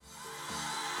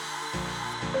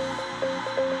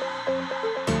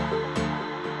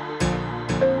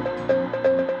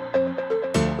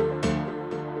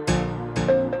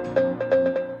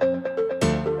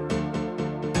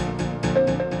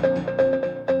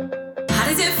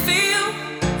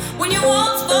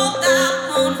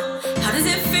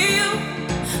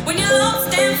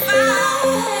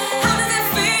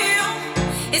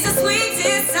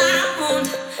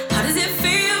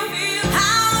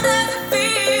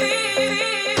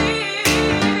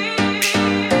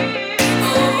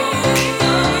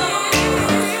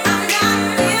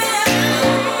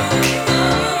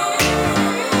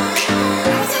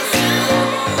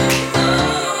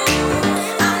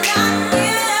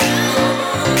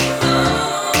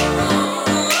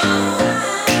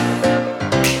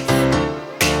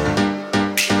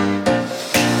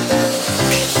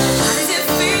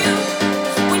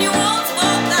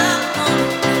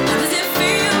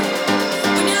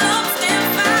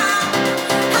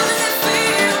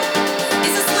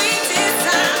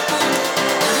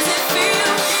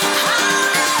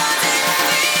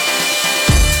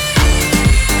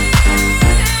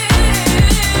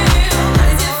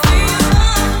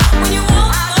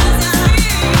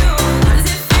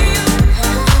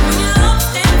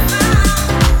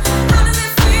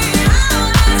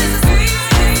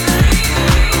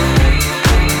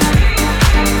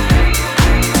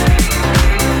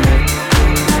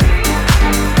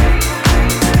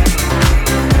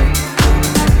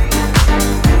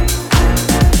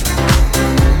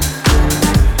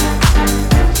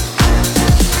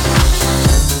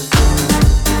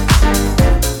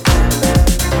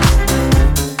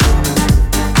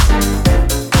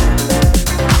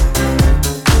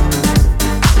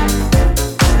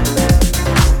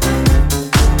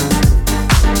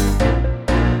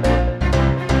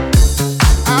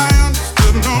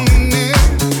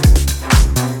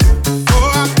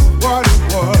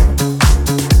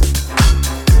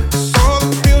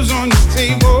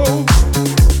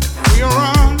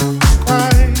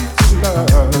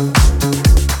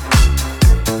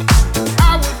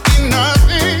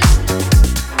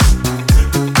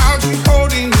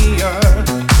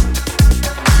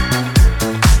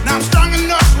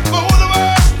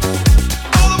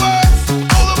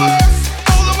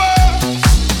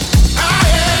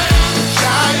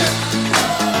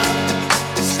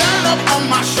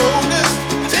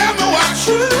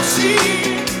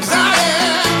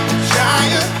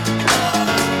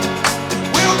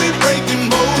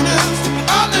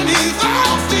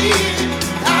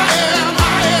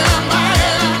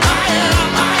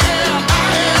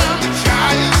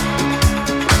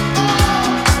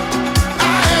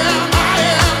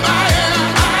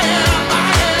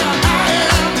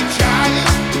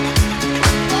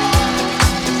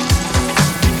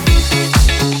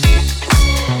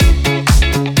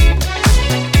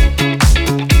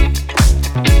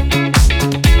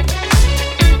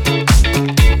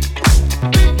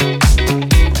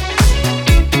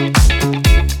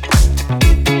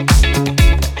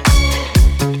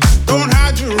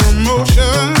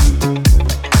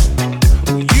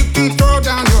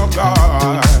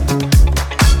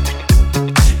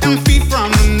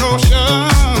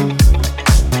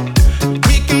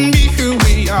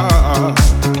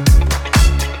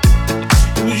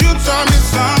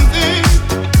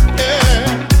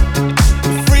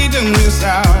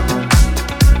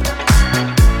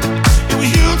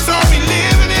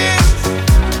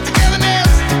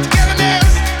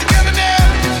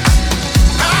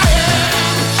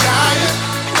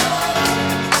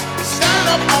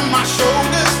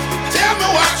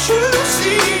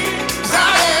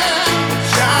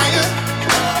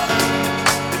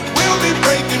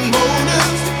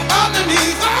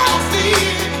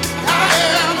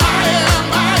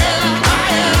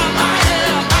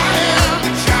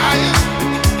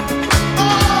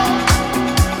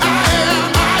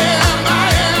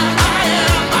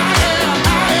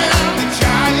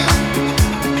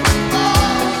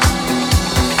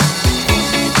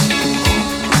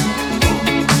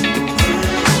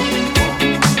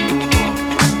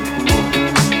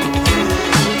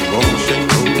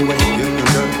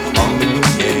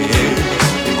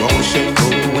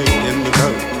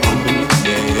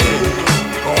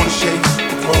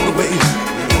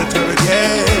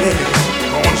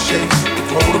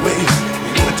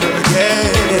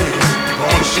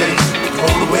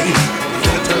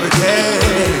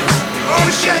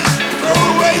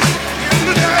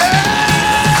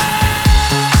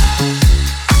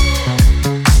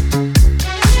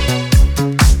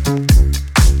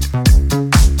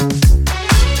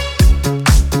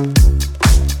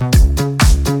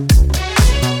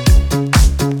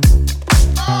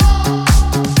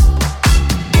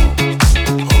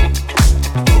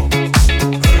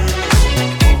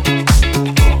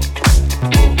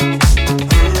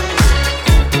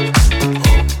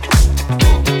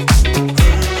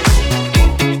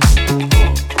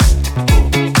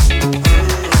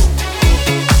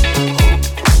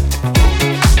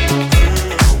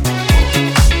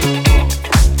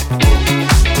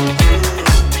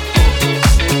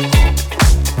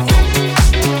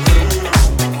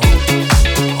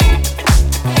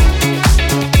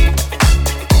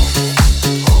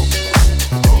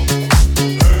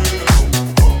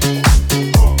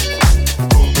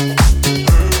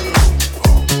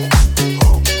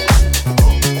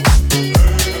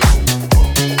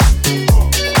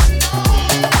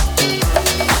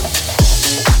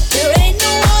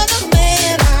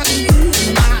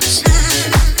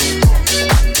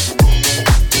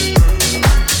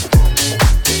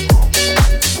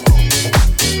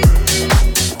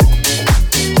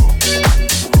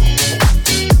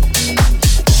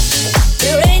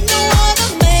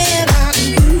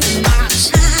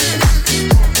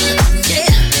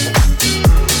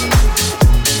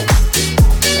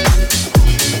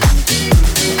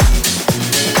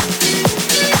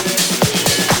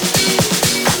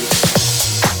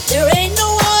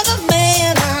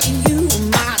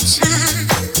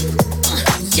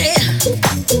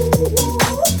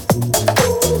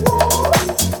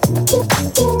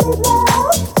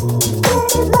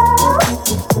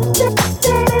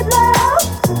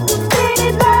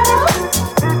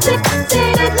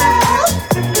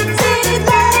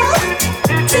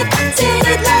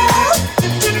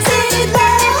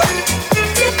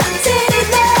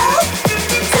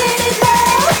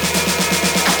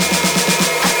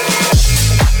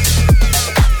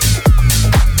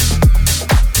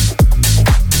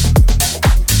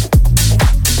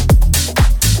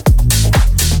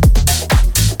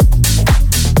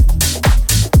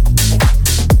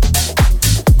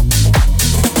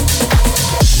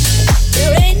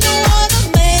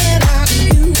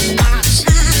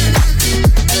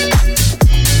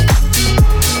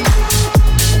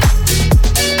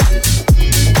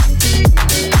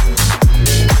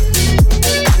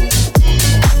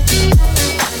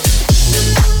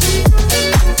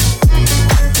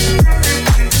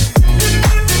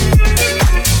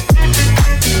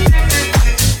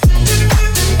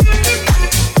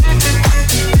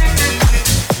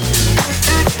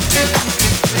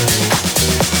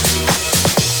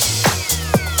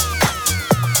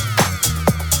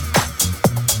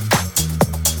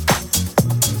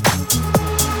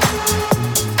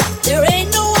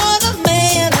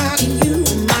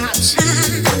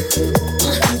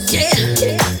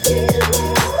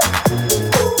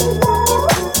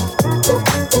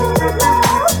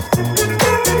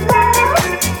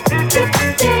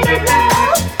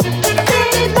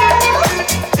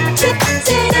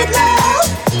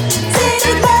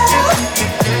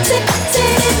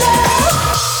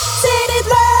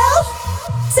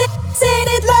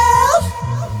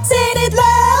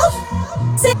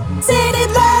Sing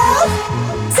it loud,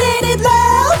 sing it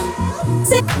loud,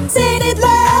 sing it loud, sing it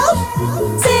loud,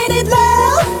 sing it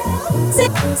loud,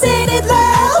 sing it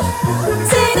loud,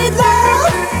 sing it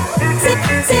loud,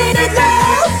 sing it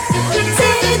loud,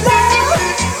 sing it loud,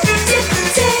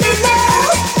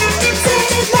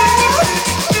 sing it loud,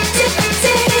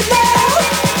 sing it loud,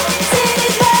 sing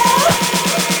it loud.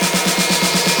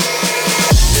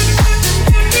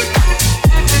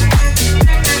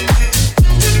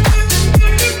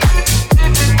 There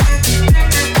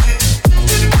ain't no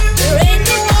other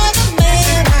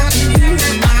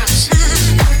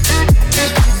man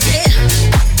I can use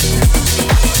my time.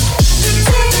 Yeah.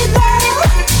 Sing it loud,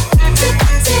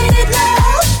 sing it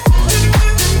loud.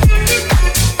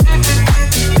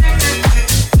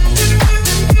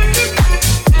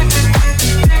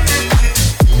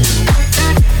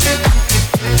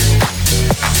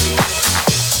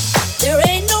 There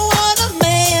ain't no other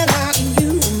man I can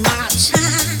use my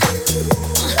time.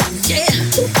 Yeah.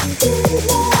 Sing it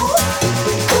loud,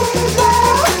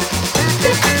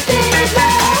 sing it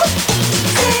loud,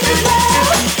 sing it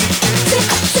loud,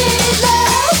 sing it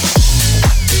loud.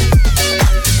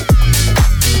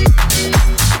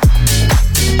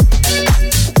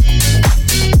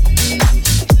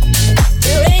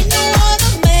 There ain't no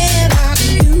other man I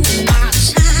can use my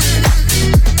time.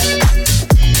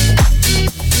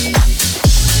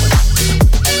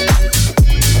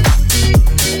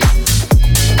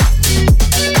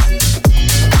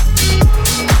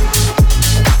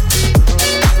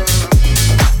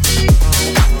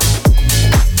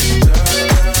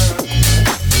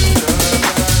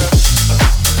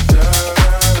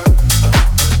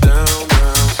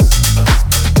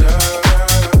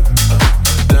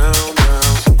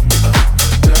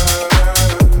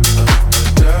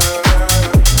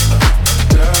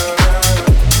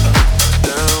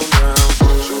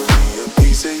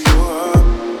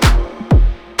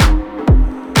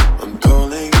 I'm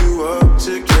calling you up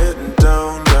to getting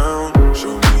down, down.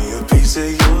 Show me a piece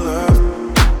of your love.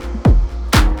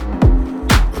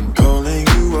 I'm calling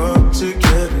you up to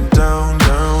getting down,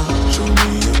 down. Show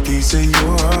me a piece of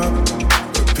your heart,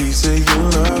 a piece of your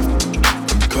love.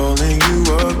 I'm calling you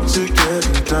up to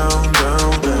getting down,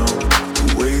 down, down. The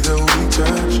way that we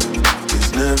touch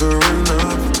is never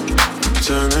enough. I'm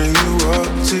turning you up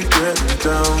to getting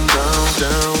down, down,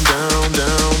 down, down,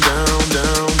 down, down,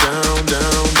 down, down,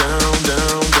 down, down,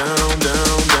 down, down, down,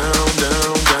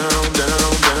 down, down, down,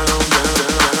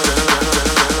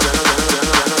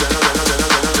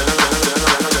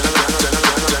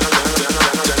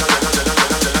 down,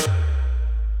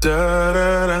 da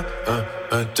da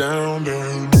da, down,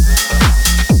 down.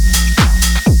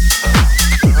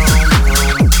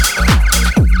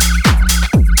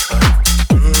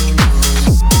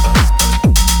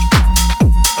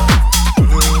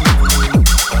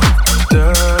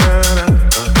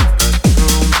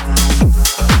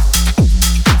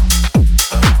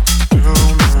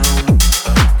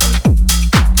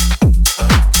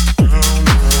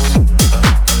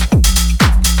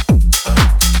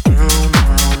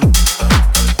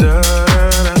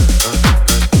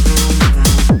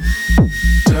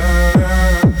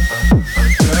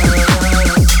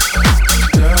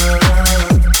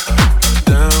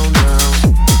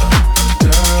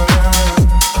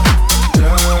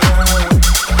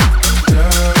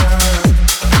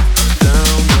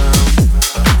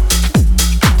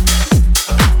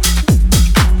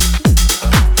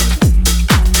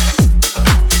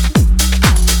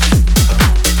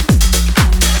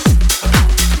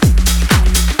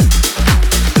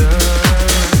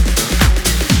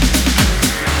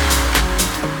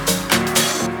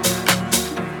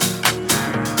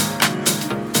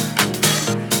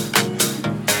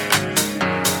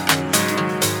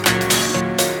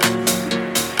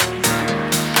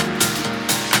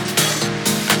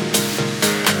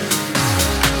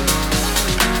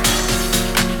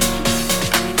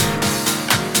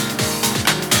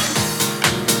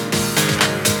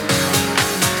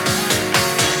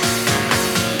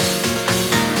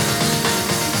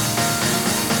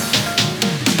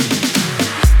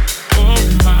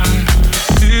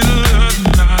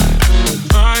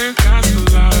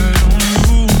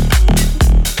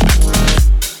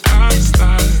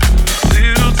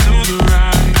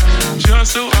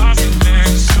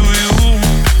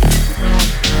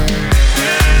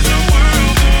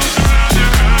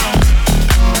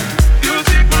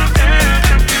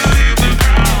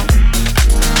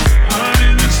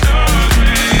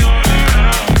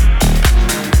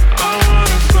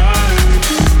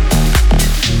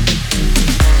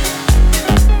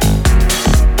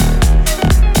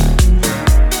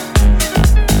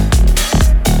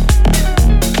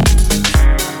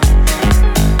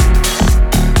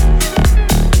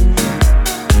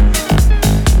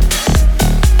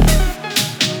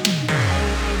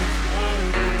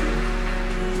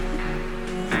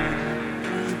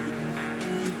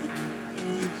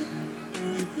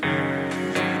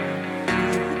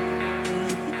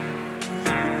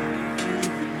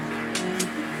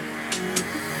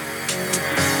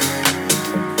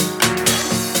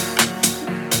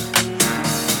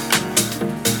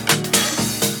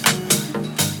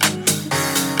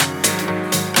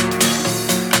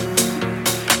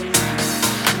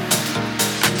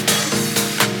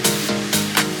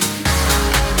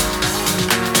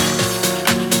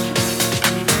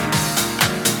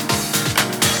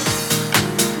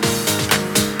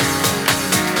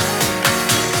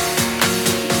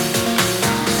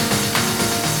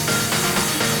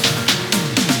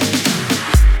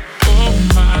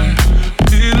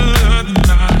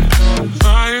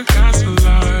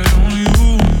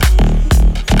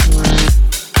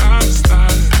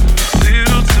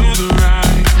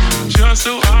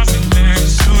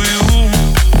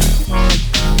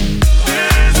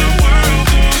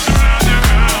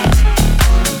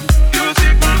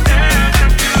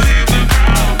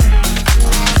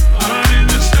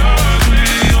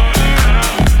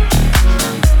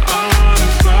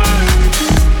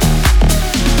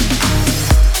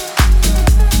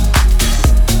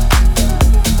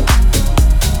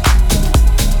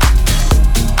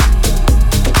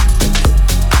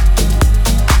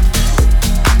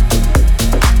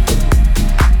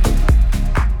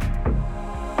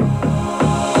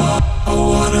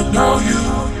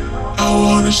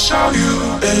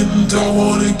 I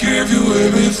wanna give you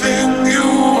everything you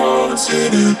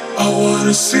wanted, and I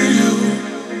wanna see you.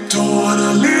 Don't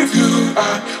wanna leave you.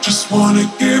 I just wanna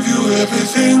give you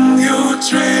everything you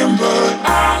dream, but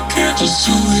I can't just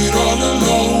do it all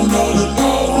alone, all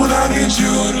alone. I need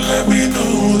you to let me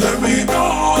know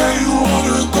where you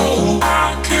wanna go.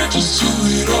 I can't just do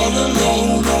it all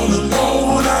alone, all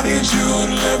alone. I need you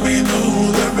to let me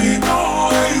know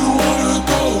where you wanna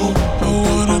go. I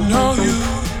wanna know you,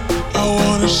 I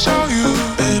wanna show you,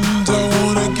 and I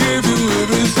wanna give you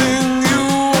everything you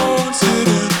wanted,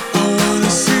 and I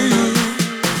wanna see you.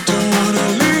 Don't wanna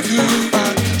leave you. I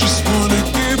just wanna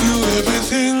give you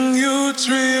everything you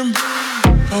dream.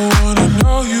 I wanna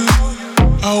know you,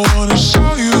 I wanna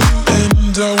show you,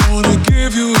 and I wanna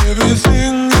give you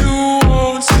everything you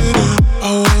wanted, and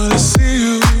I wanna see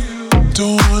you.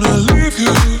 Don't wanna leave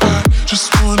you. I just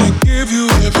wanna give you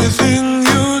everything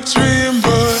you dream,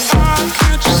 but I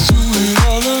can't just do it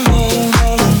all alone,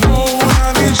 all alone.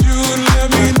 I need you to let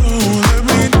me know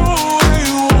where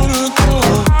you wanna go.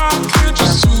 I can't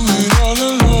just do it all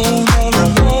alone, all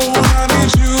alone. I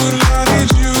need you,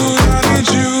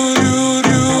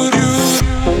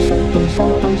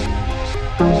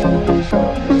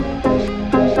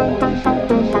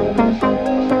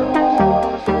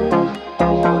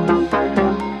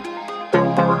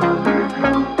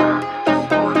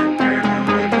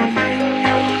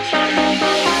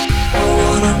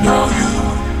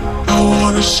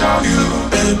 show you,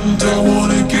 and I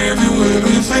wanna give you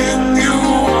everything you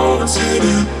wanted,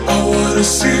 and I wanna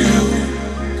see you.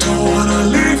 Don't wanna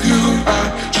leave you. I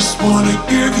just wanna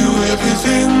give you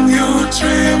everything you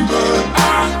dream, but I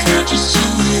can't just do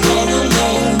it all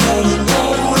alone, all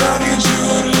alone. I need you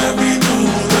to let me know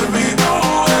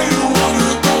where you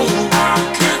wanna go. I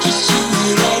can't just do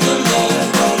it all alone,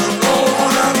 all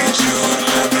alone. I need you to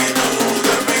let me know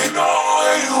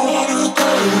where you wanna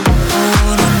go. I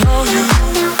wanna know you,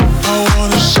 I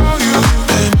wanna show you,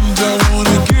 and I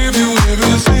wanna give you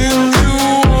everything you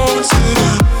wanted,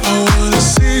 and I wanna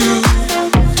see you.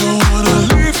 Don't wanna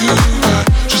leave you. I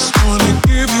just wanna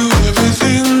give you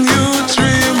everything you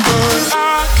dream, but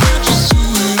I can't just do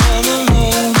it all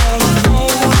alone, all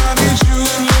alone. I need you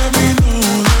to let me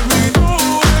know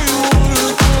where you wanna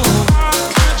go. I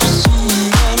can't just do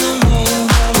it all alone,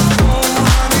 all alone.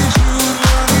 I need you.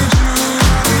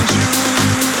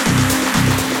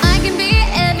 I can be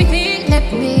everything, let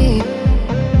me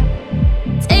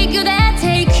take you there,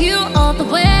 take you all the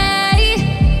way.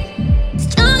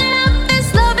 Strong enough, this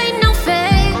love ain't no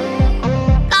fake.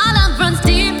 Our love runs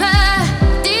deeper,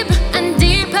 deeper and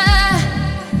deeper.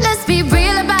 Let's be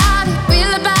real about it,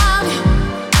 real about it.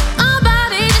 Our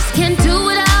body just can't do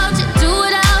without you, do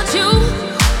without you.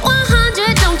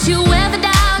 100, don't you ever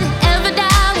doubt it, ever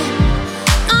doubt it.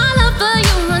 Our love for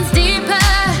you runs deeper,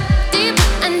 deeper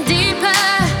and deeper.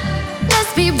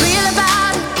 Let's be real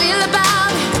about it, real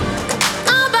about it.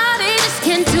 Our body just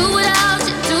can't do without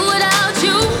you, do without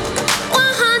you.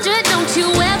 100, don't you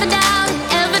ever doubt it,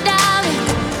 ever doubt it.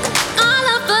 Our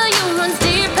love for you runs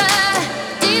deeper,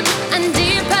 deeper and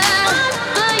deeper. Our love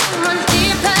for you runs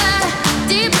deeper,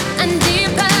 deeper and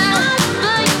deeper. Our love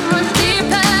for you runs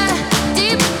deeper,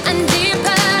 deeper and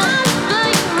deeper. Our love for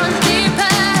you runs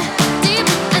deeper,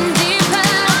 deeper and deeper.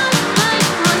 Our love for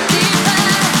you runs deeper,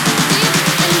 deeper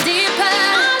and deeper.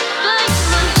 Our love for you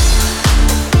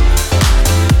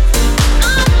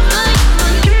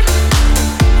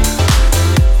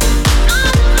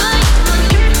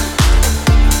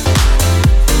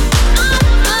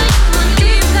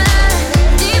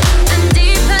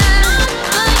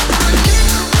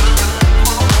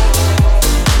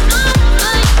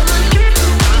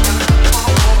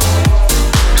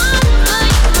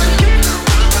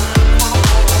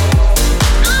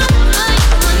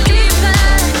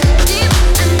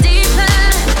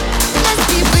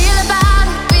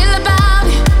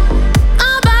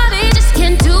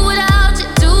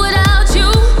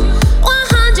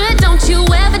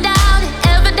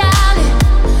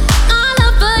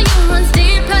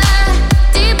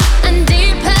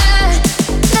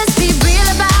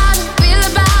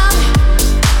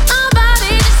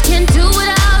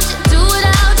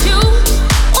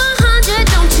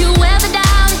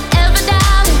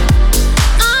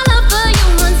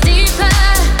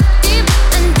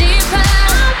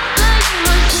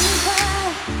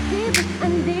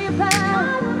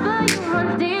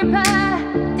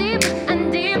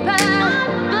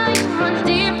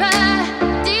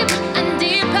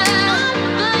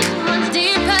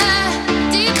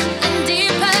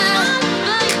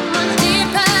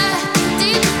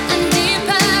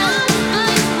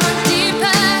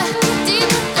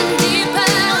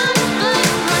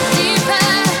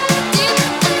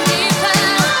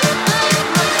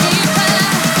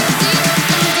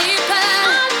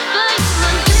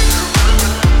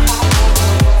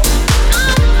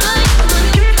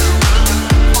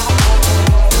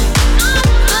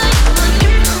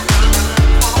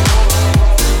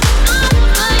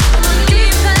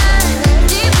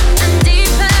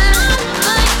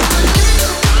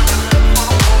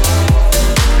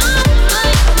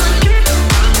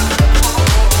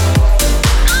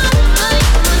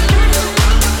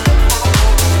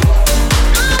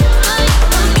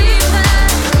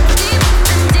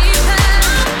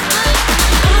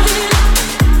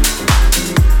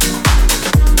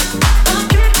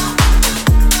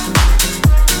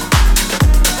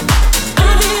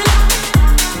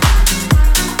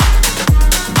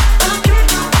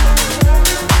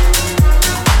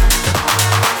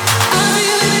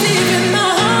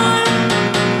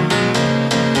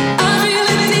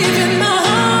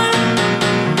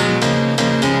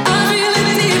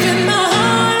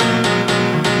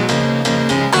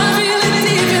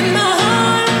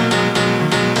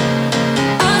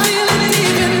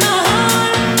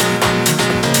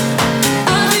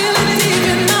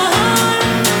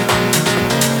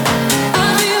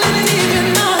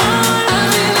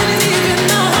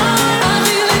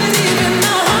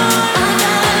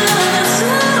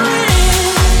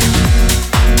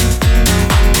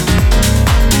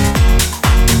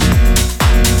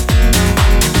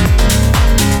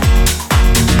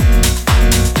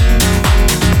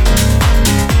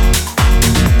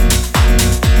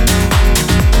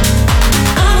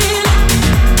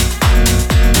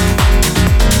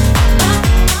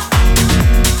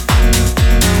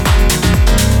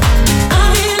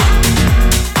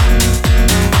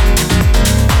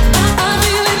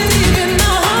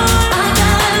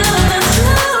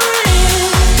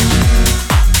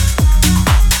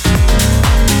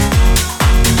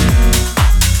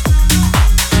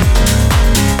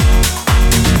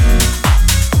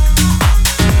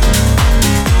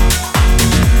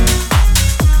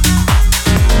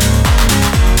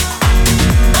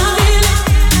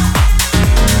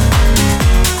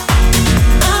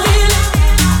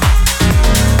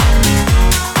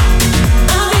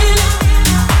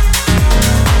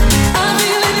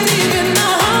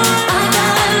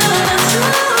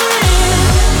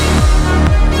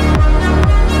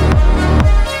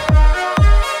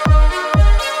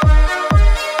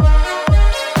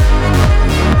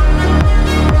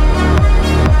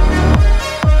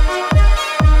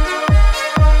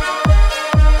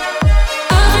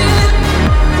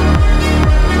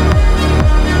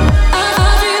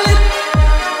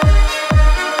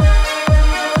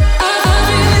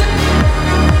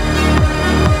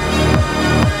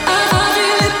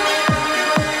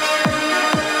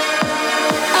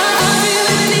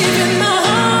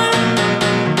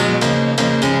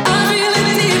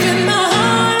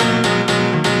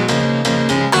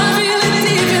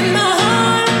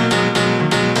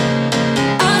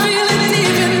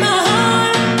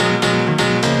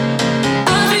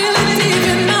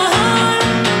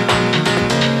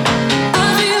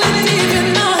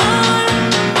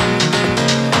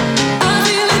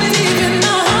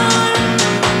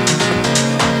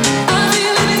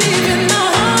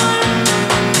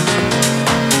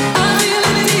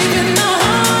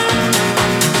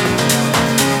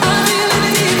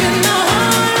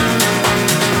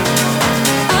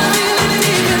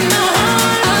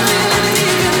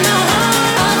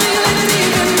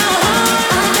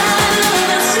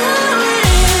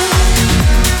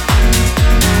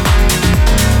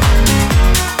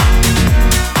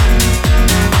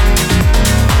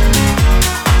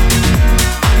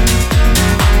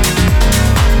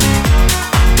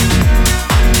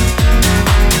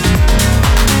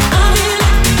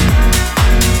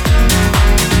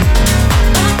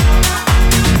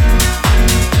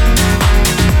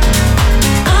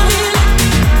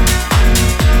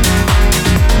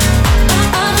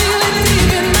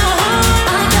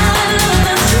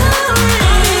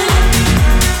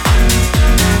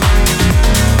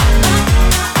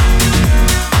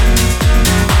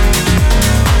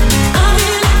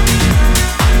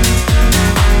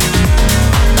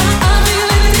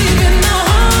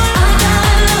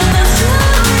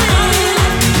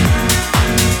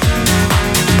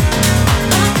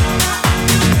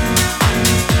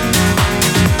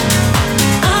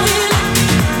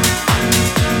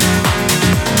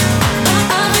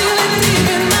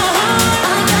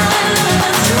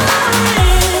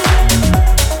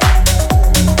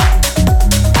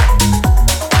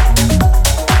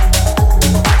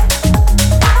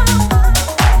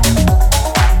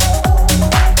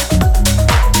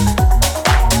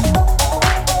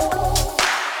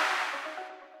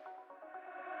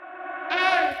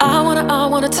I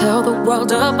wanna tell the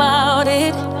world about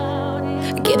it.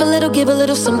 Give a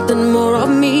little something more of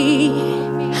me.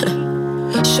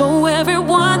 Show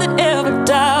everyone that ever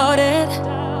doubted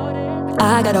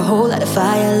I got a whole lot of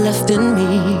fire left in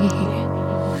me.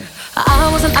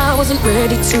 I wasn't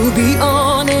ready to be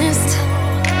honest.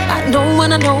 I know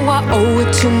when I know I owe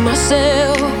it to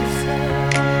myself.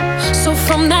 So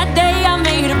from that day I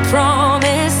made a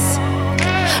promise.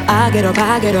 I get up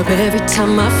every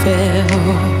time I fail.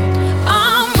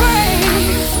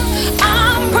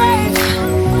 I'm brave,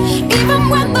 even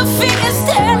when the fear is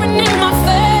staring in my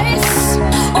face.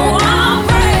 Oh, I'm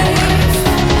brave,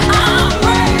 I'm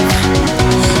brave,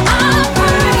 I'm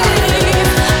brave,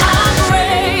 I'm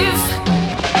brave.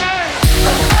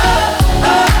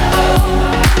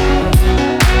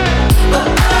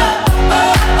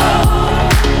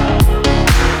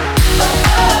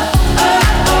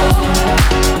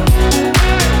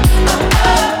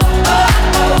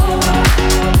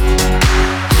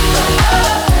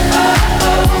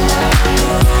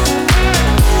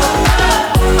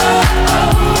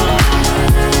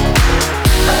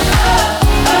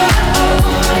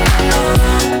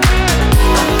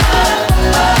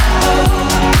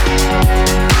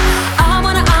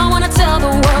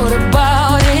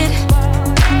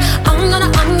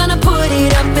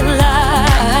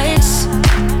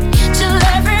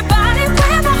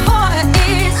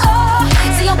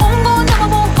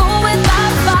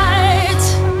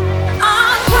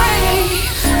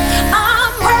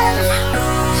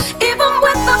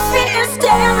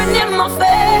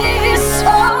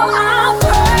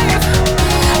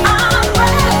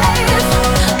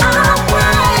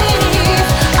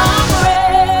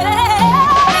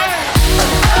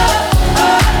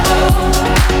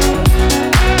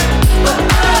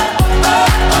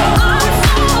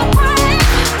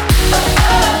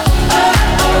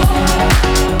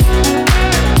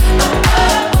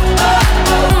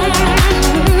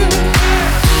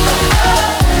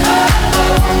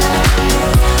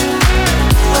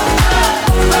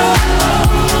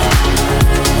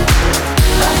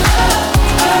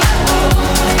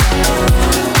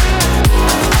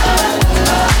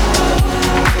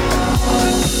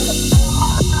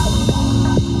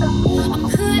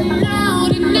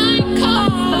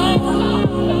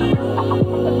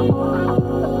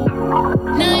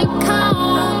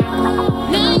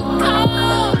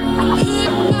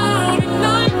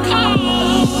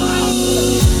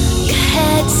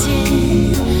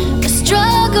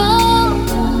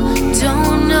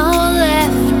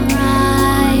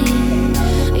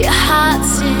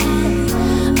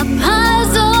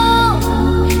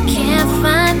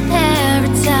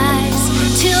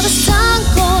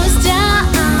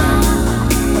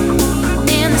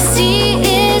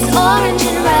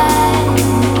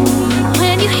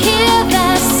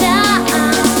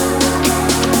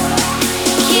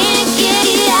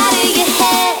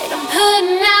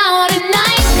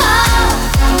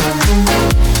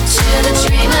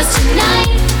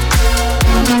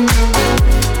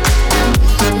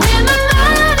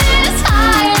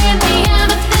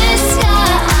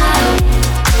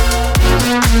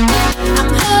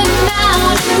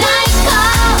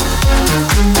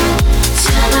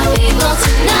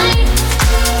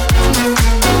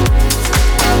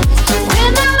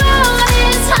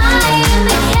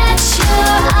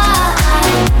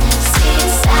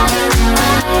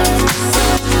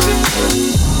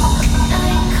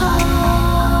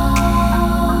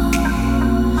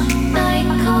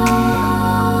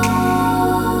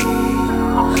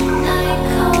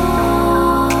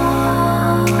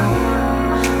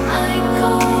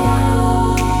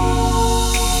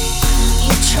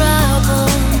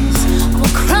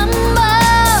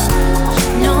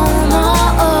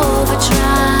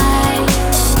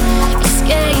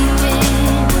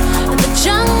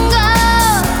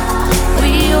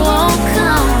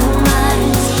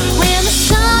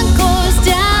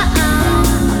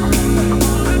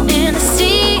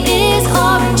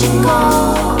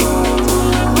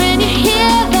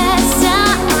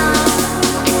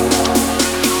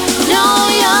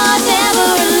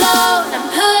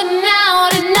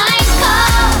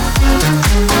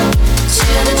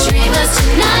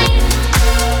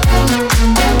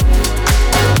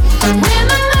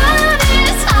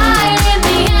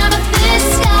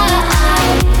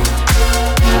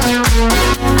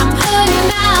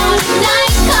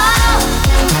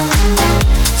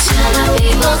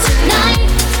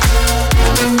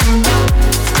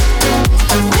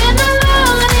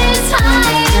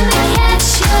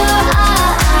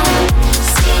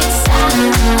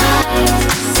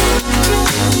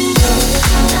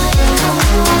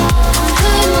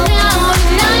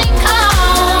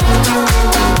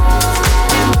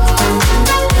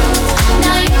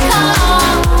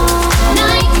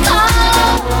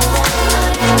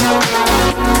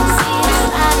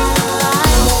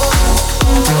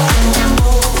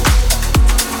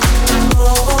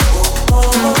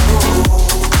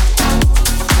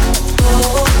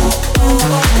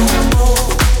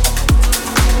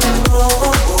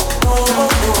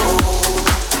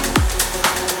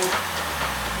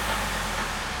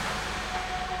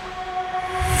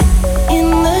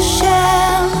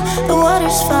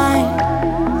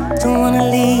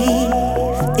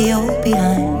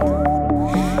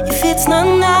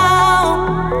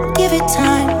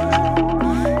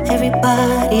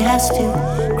 has to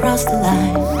cross the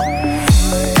line.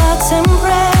 Thoughts and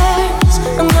prayers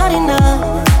are not enough.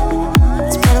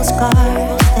 It's metal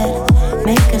scars that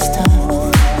make us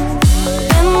tough.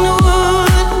 Bend the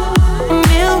wood and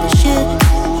build a ship.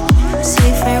 Say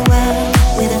farewell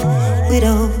with a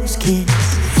widow's kiss.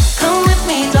 Come with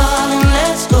me, darling,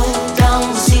 let's go down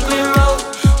the secret road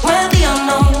where the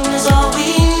unknown is all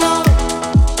we know.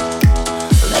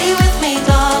 Lay with me,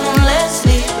 darling, let's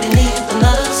sleep beneath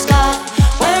another sky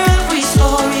where every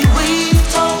story we've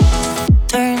told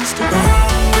turns to gold.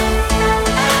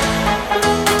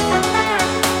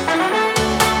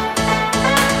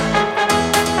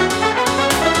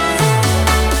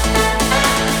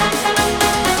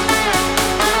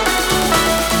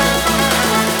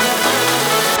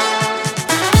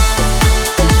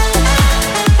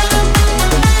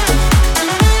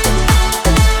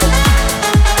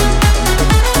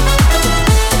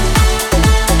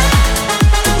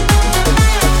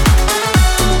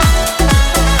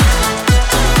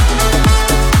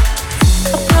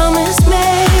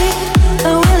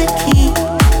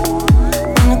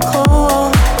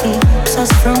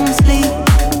 From sleep,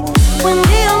 when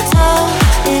the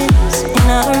untouched is in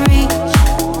our reach,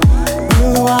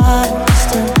 will the water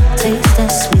still taste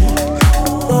as sweet?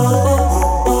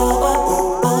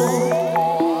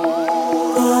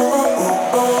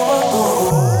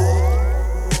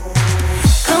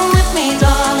 Come with me,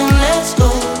 darling, let's go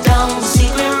down the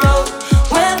secret road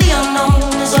where the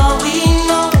unknown is all we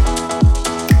know.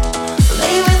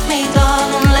 Lay with me,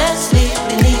 darling, let's sleep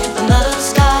beneath another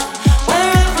sky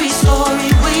where every story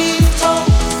we've told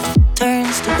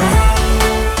turns to gold.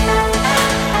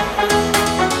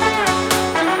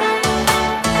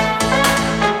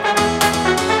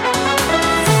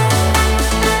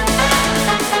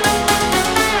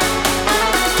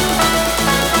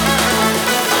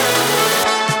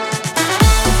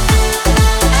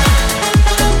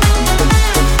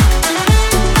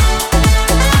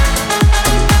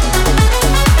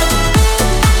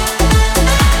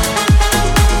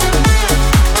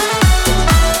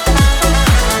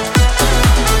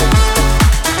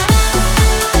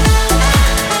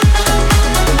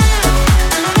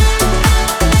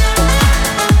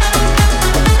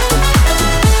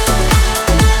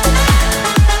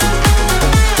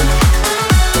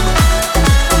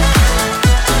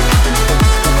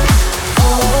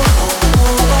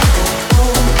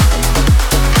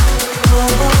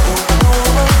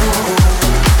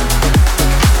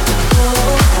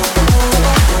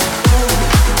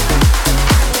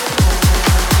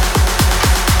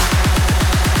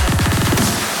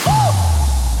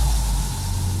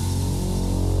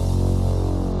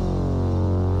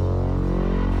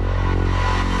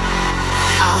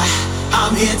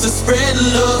 I'm here to spread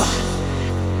love.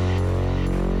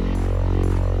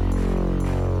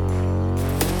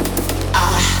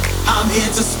 I'm here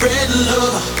to spread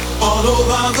love all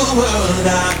over the world.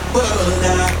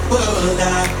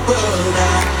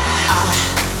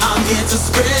 I'm here to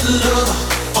spread love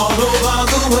all over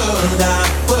the world.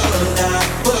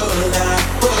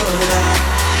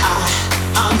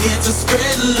 I'm here to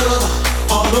spread love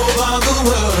all over the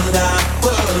world.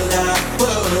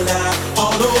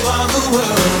 All over the world.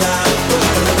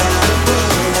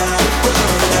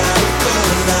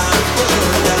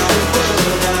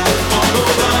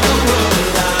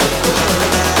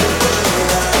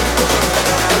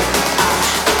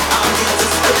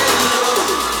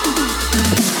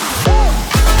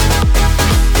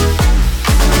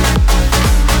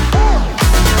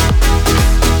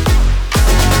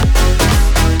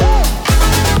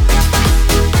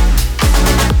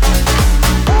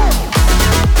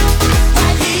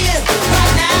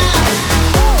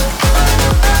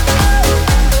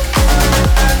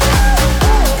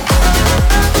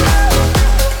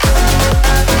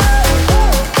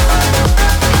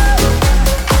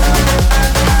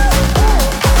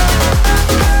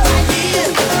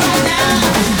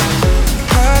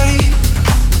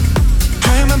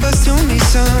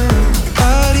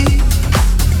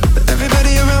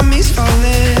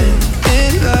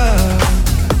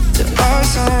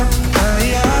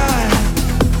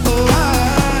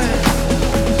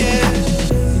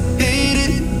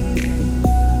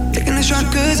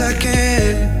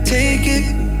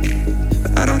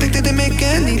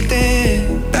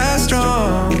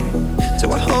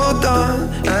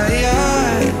 tired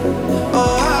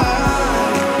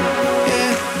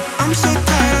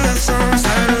of love songs,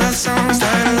 tired of love songs,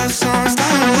 tired of love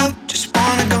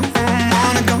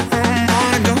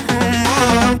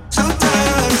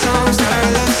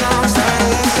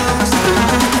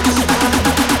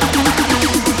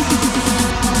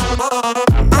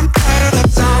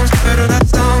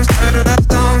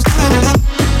songs.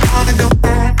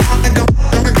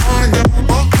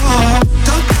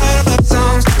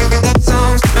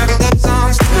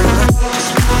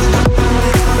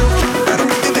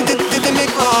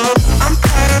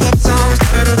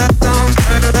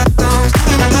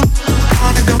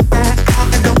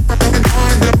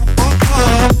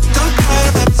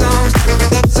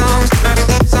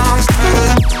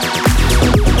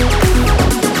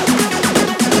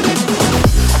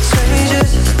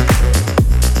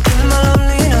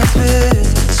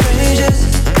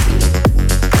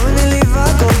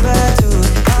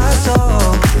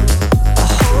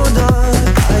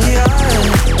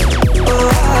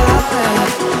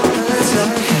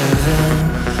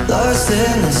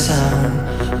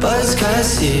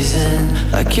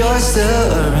 like you're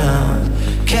still around.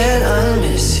 Can't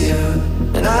unmiss you,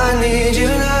 and I need you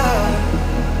now.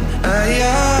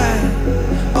 Yeah.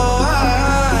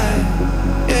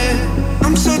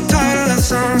 I'm so tired of love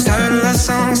songs, tired of love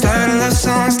songs, tired of love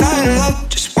songs, tired of love.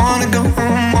 Just wanna go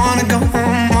home, wanna go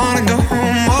home, wanna go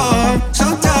home. Oh, so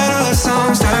tired of love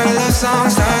songs, tired of love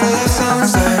songs, tired of love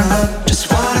songs, tired of love. Just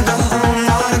wanna go home,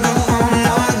 wanna go home,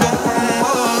 wanna go home.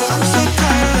 Oh, I'm so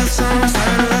tired of love songs,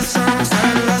 tired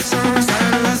of love songs, tired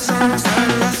of love songs, tired of love songs, tired of love songs,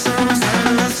 tired of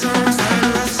love songs, tired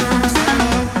of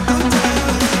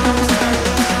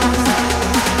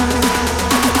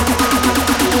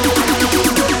love songs.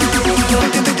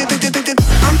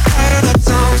 I'm tired of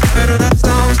songs, tired of that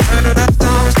songs, tired of that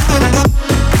songs, tired of love.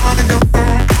 Wanna go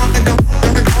home, wanna go,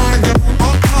 wanna go, wanna go.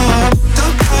 Oh, so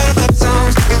tired of that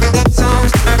songs, tired of that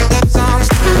songs, tired of that songs,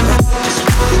 tired of love. Just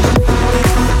wanna go home.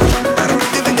 I don't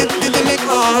think make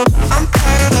love. I'm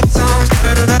tired of that songs,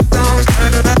 tired of that songs,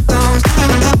 tired of that songs,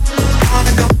 tired of love.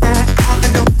 Wanna go home, wanna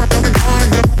go, wanna go, wanna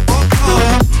go. Oh,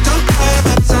 so tired of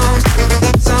that songs, tired of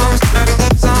that songs, tired of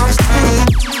that songs, tired of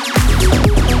love.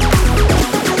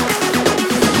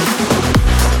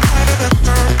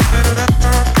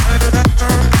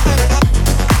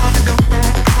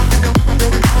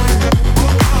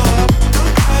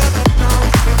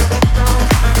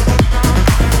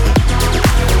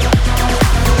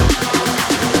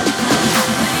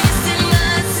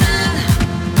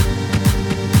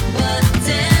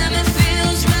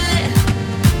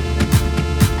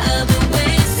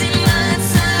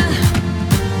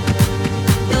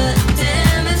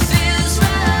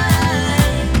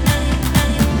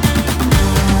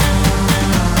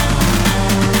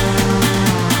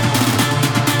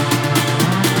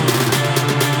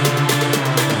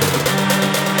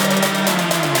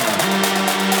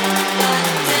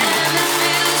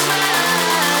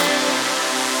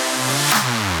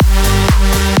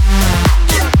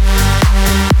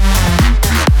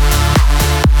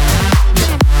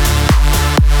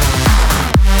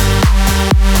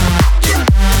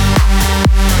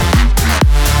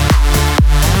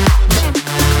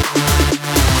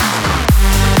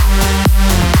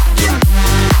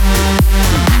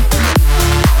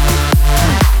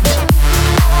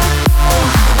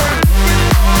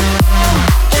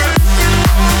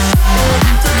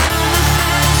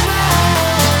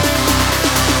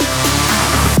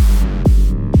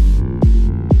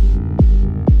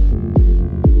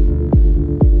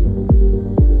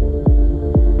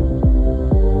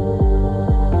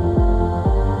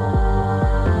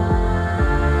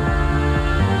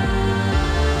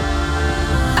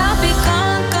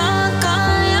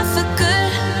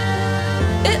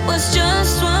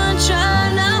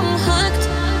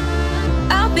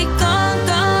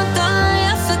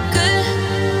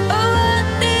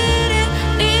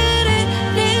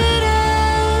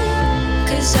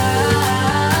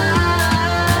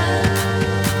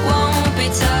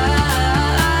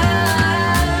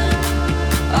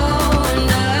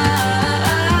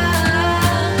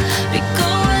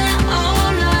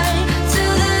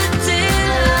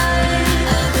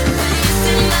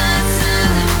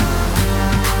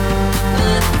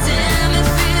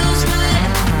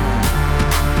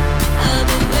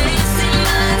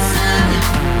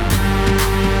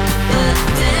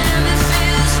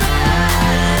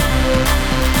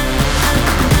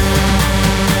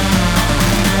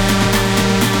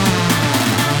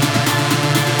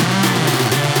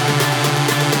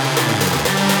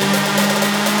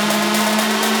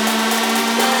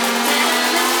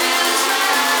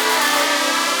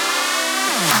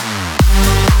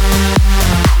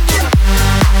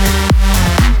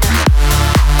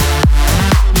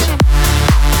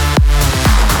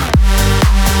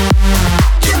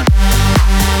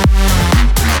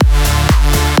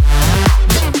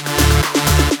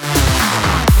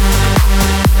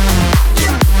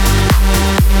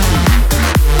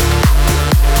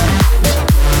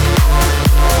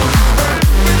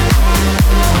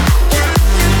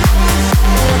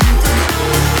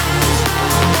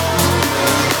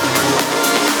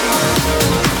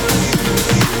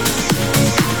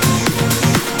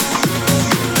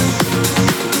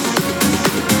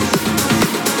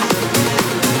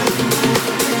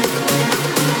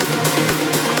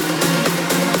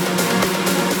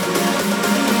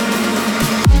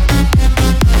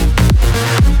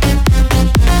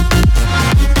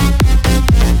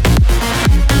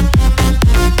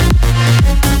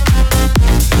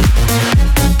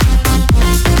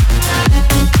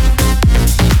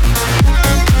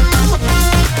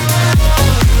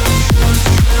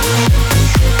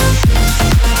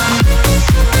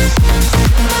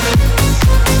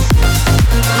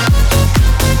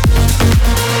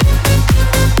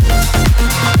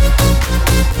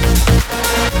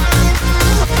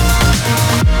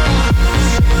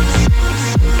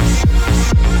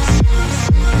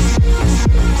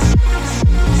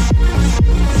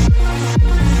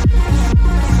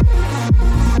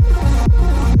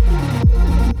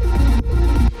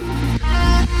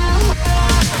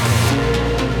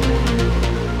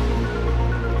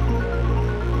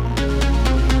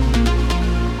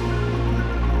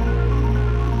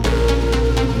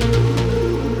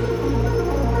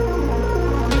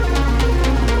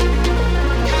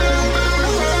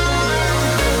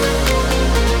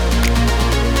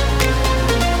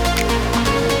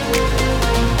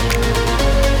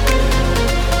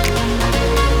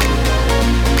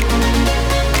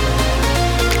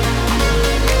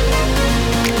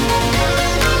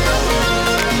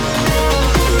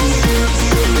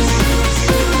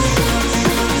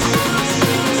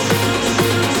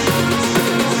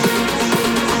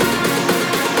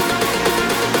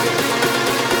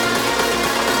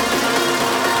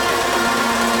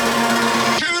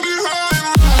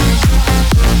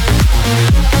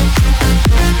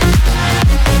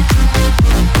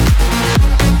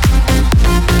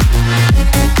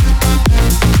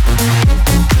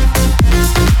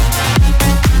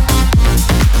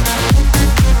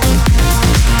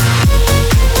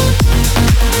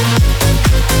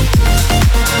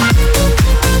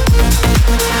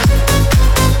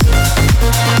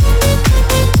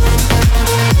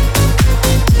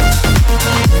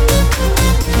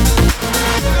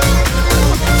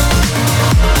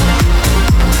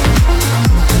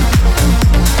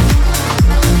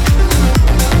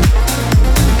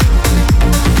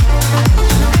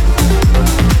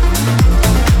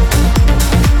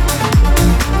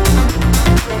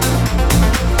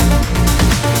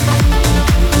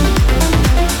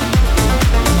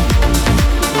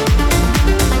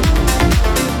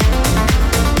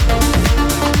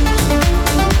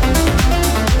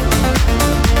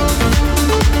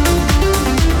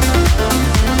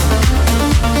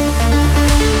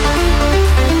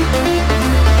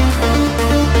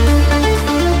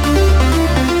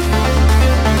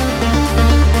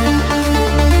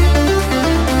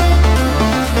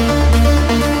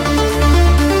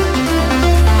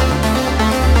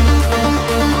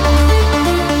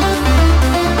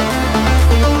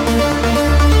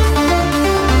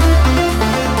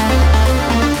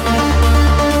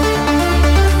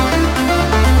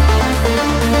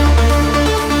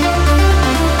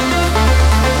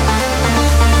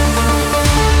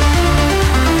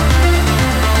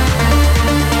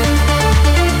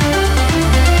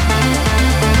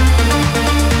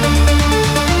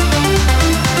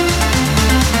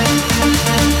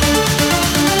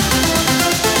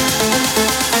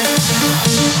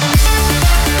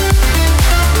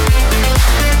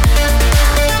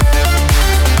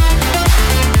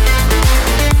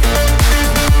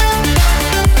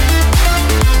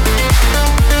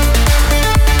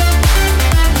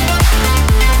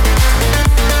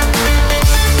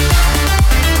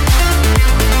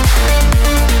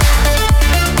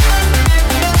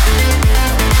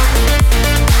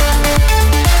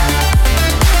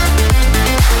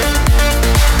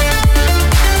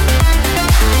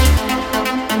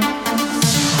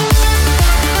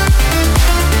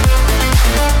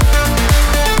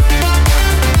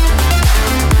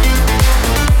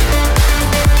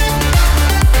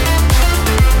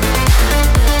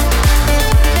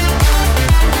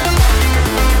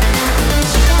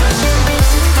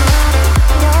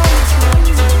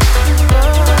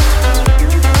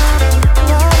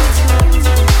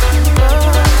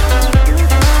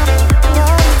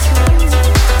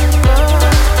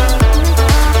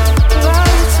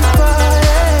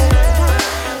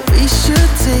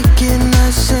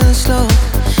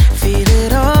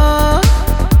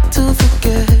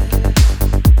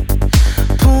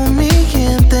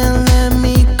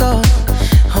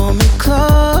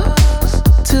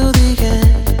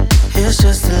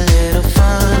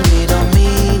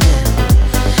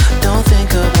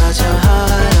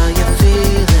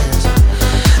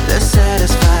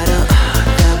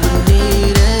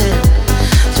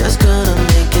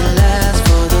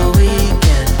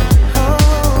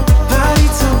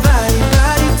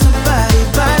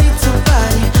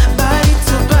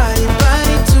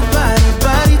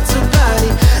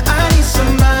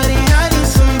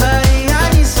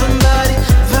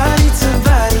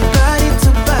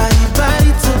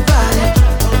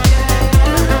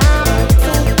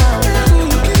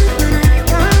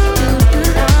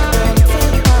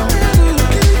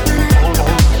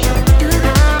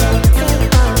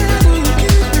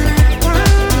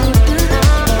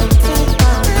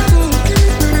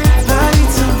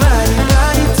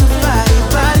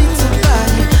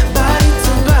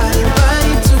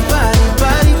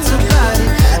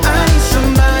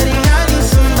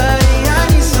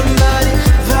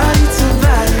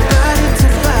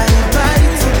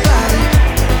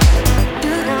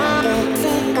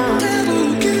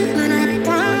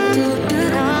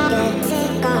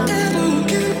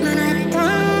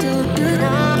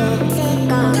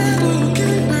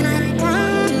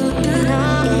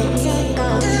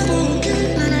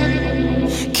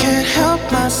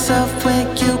 myself when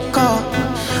you call.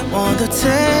 Want the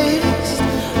taste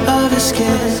of your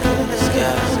skin.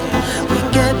 We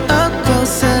get up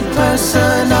close and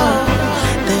personal,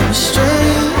 then we're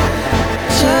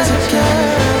strangers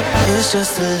again. It's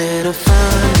just a little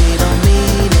fun, we don't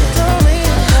mean it.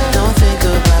 Don't think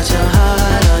about your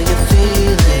heart or your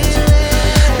feelings.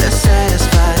 Let's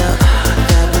satisfy the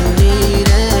that we need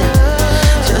it.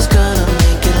 Just gonna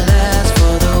make it last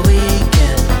for the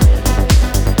weekend.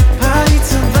 Body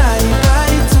to body,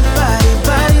 body to body,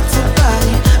 body to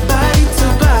body, body to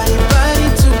body, body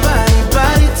to body,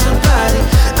 body to body.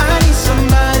 I need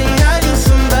somebody, I need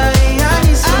somebody, I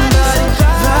need somebody.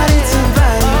 Body to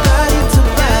body, body to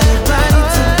body, body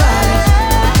to body.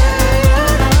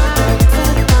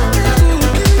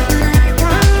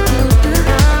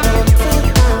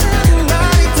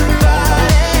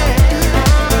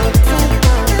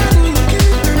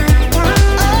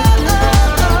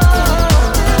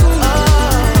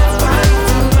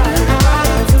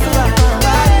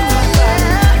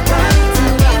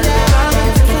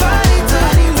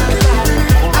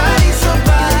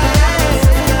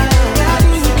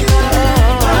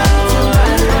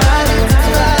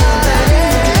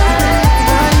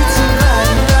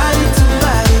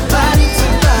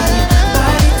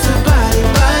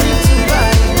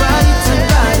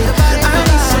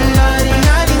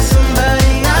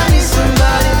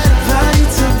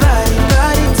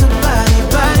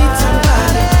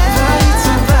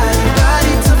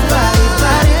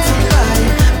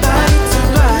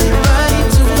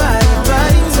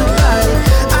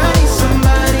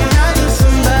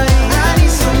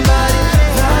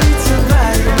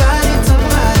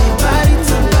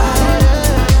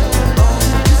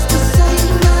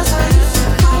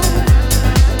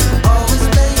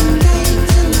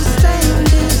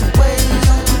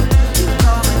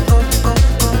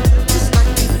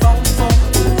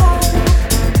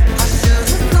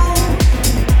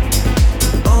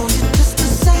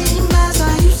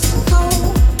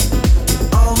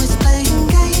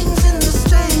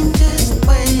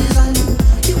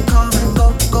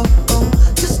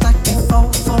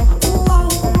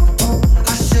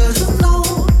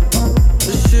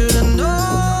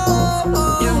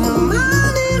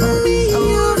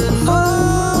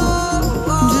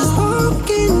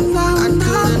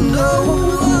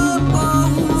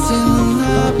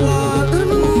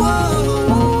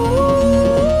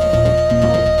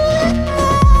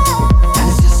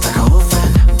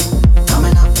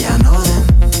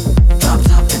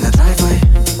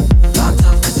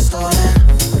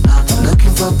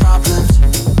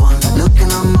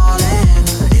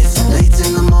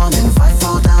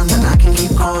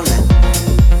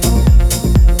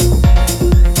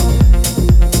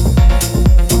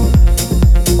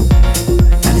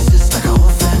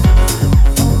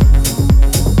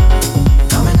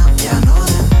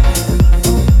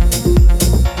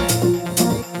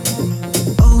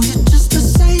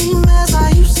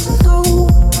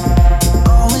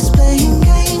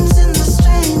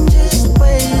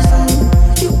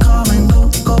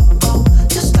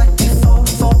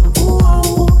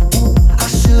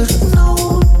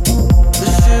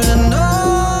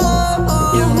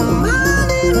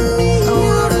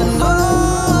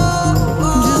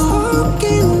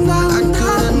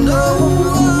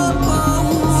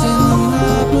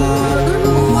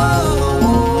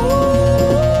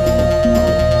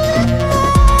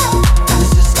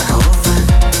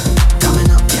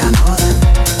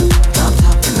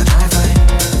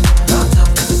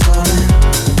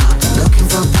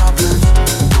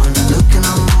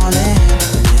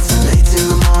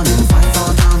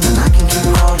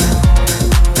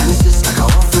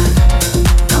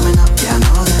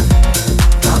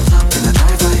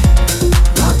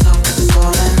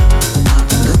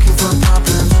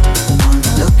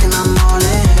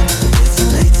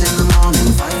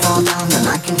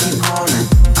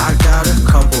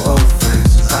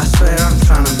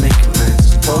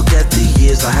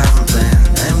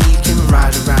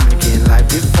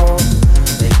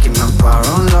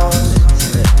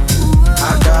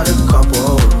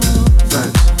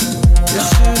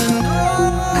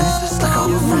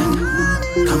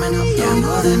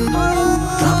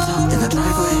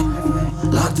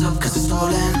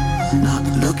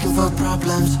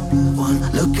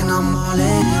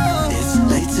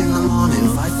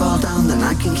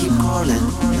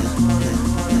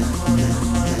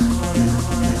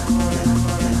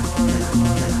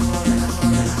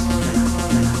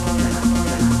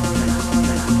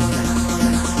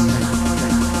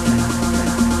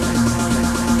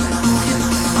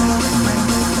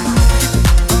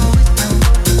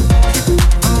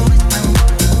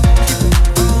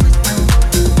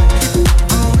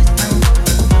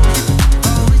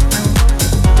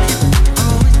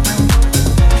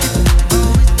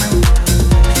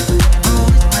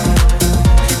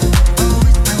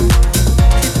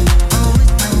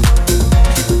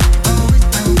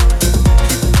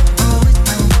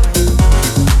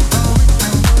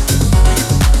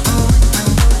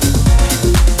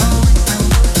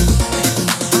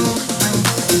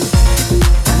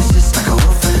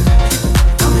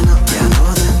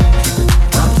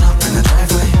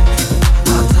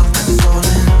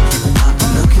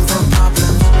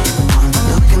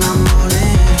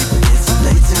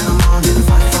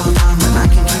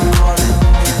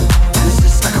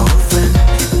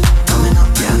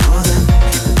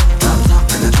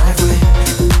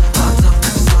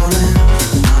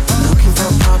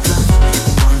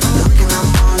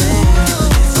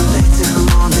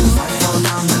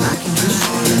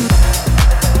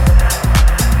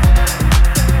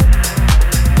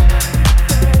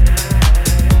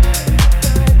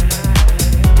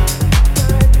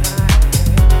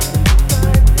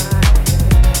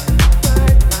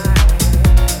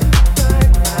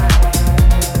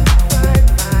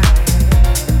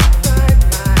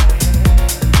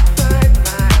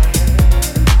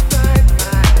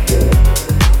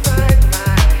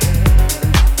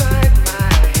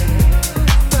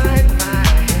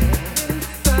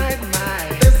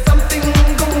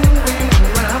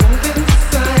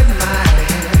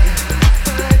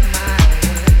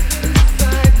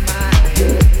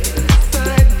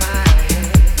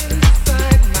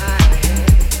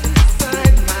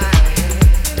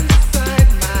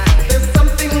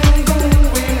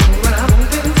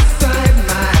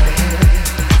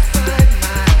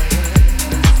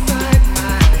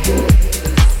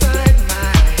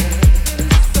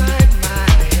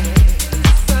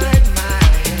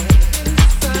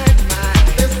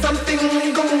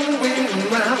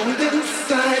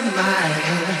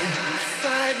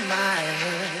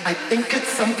 think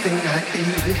it's something I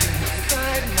feel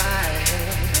inside my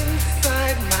head,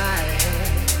 inside my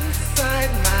head,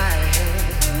 inside my head,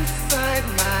 inside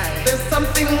my head. There's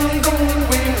something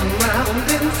going around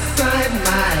inside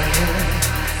my head,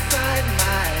 inside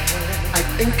my head. I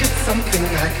think it's something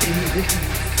I feel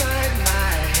inside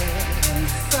my head,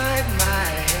 inside my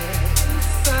head,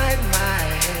 inside my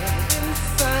head,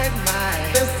 inside my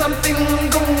head. There's something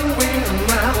going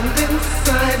around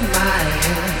inside my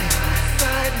head.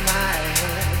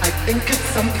 I think it's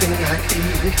something I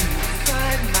feel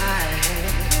inside my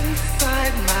head,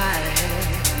 inside my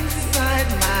head, inside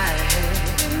my head,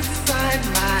 inside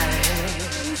my head,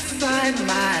 inside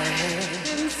my head,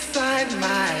 inside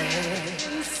my head,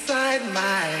 inside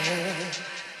my head.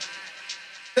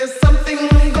 There's something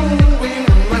going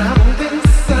around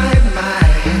inside my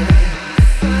head,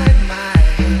 inside my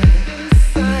head,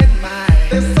 inside my head.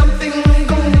 There's something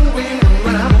going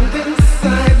around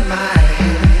inside my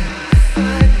head.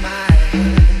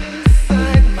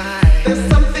 There's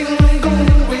something going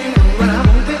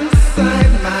around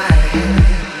inside my head,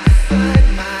 inside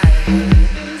my head,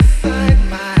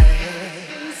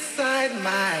 inside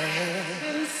my head,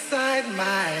 inside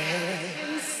my head,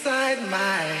 inside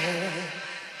my head.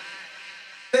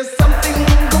 There's something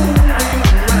going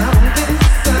around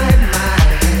inside my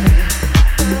head,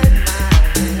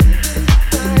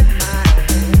 inside my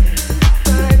head, inside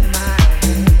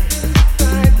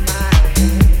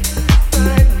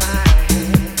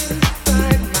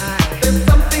my head. There's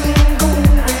something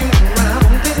going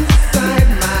around inside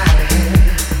my head,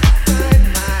 inside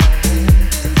my head,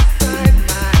 inside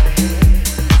my head,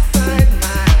 inside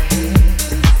my head,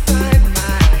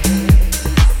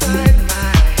 inside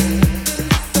my head,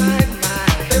 inside my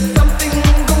head. There's something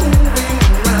going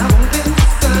around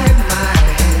inside my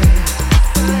head, inside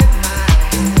my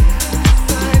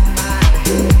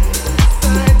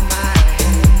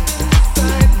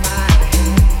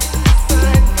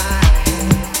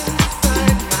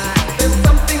There's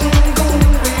something going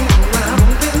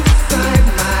around inside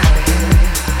my head,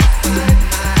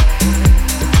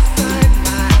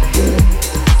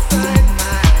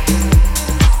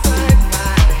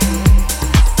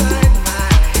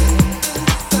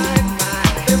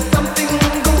 There's something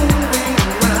going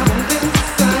around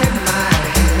inside my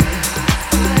head,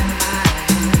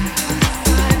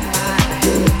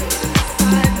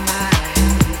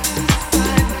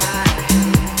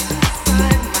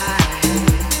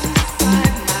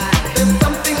 There's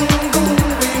something going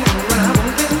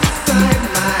around inside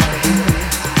my head,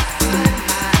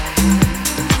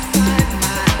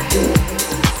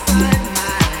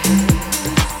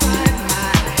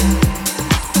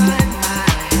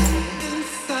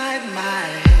 inside my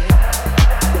head.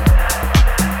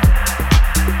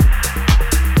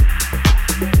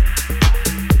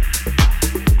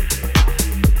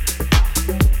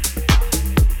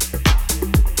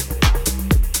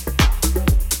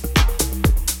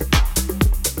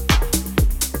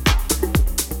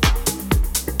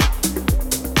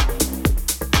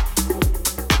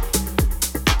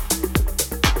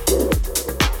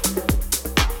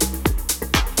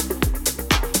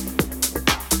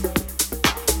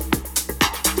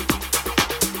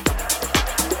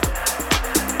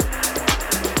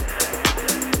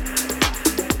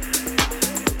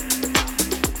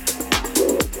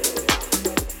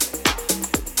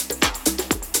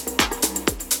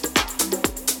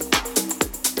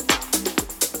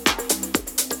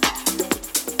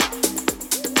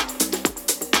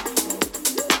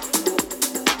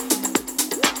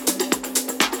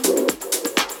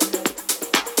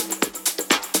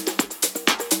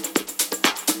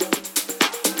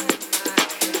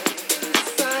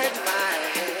 Inside my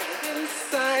head,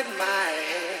 inside my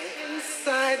head,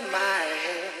 inside my